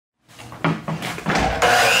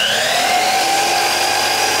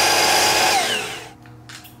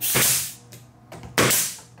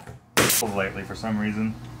lately for some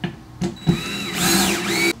reason.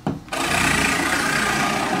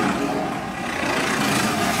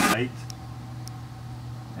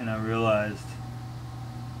 And I realized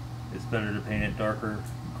it's better to paint it darker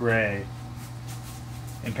gray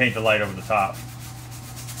and paint the light over the top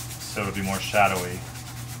so it'll be more shadowy.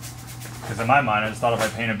 Because in my mind I just thought if I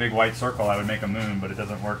paint a big white circle I would make a moon, but it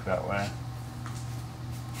doesn't work that way.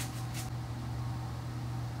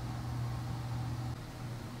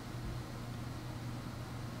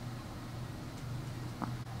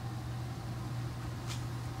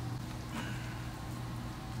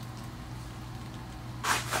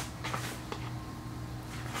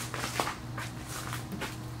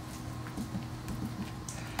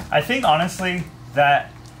 I think honestly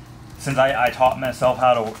that since I taught myself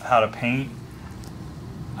how to paint,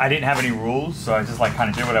 I didn't have any rules, so I just like kind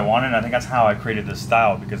of did what I wanted. And I think that's how I created this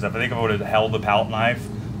style, because if I think I would have held the palette knife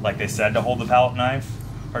like they said to hold the palette knife,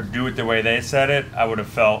 or do it the way they said it, I would have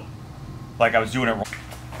felt like I was doing it wrong.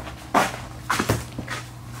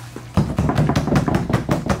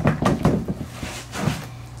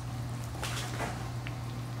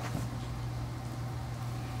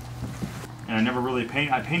 And I never really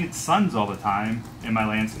I painted suns all the time in my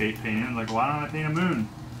landscape painting. I'm like, why don't I paint a moon?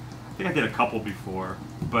 I think I did a couple before,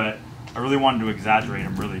 but I really wanted to exaggerate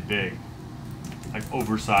them really big. Like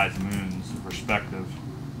oversized moons in perspective.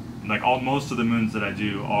 And like most of the moons that I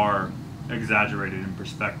do are exaggerated in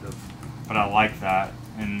perspective. But I like that,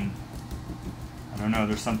 and I don't know,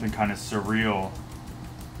 there's something kind of surreal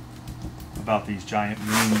about these giant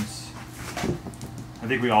moons. I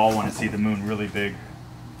think we all want to see the moon really big.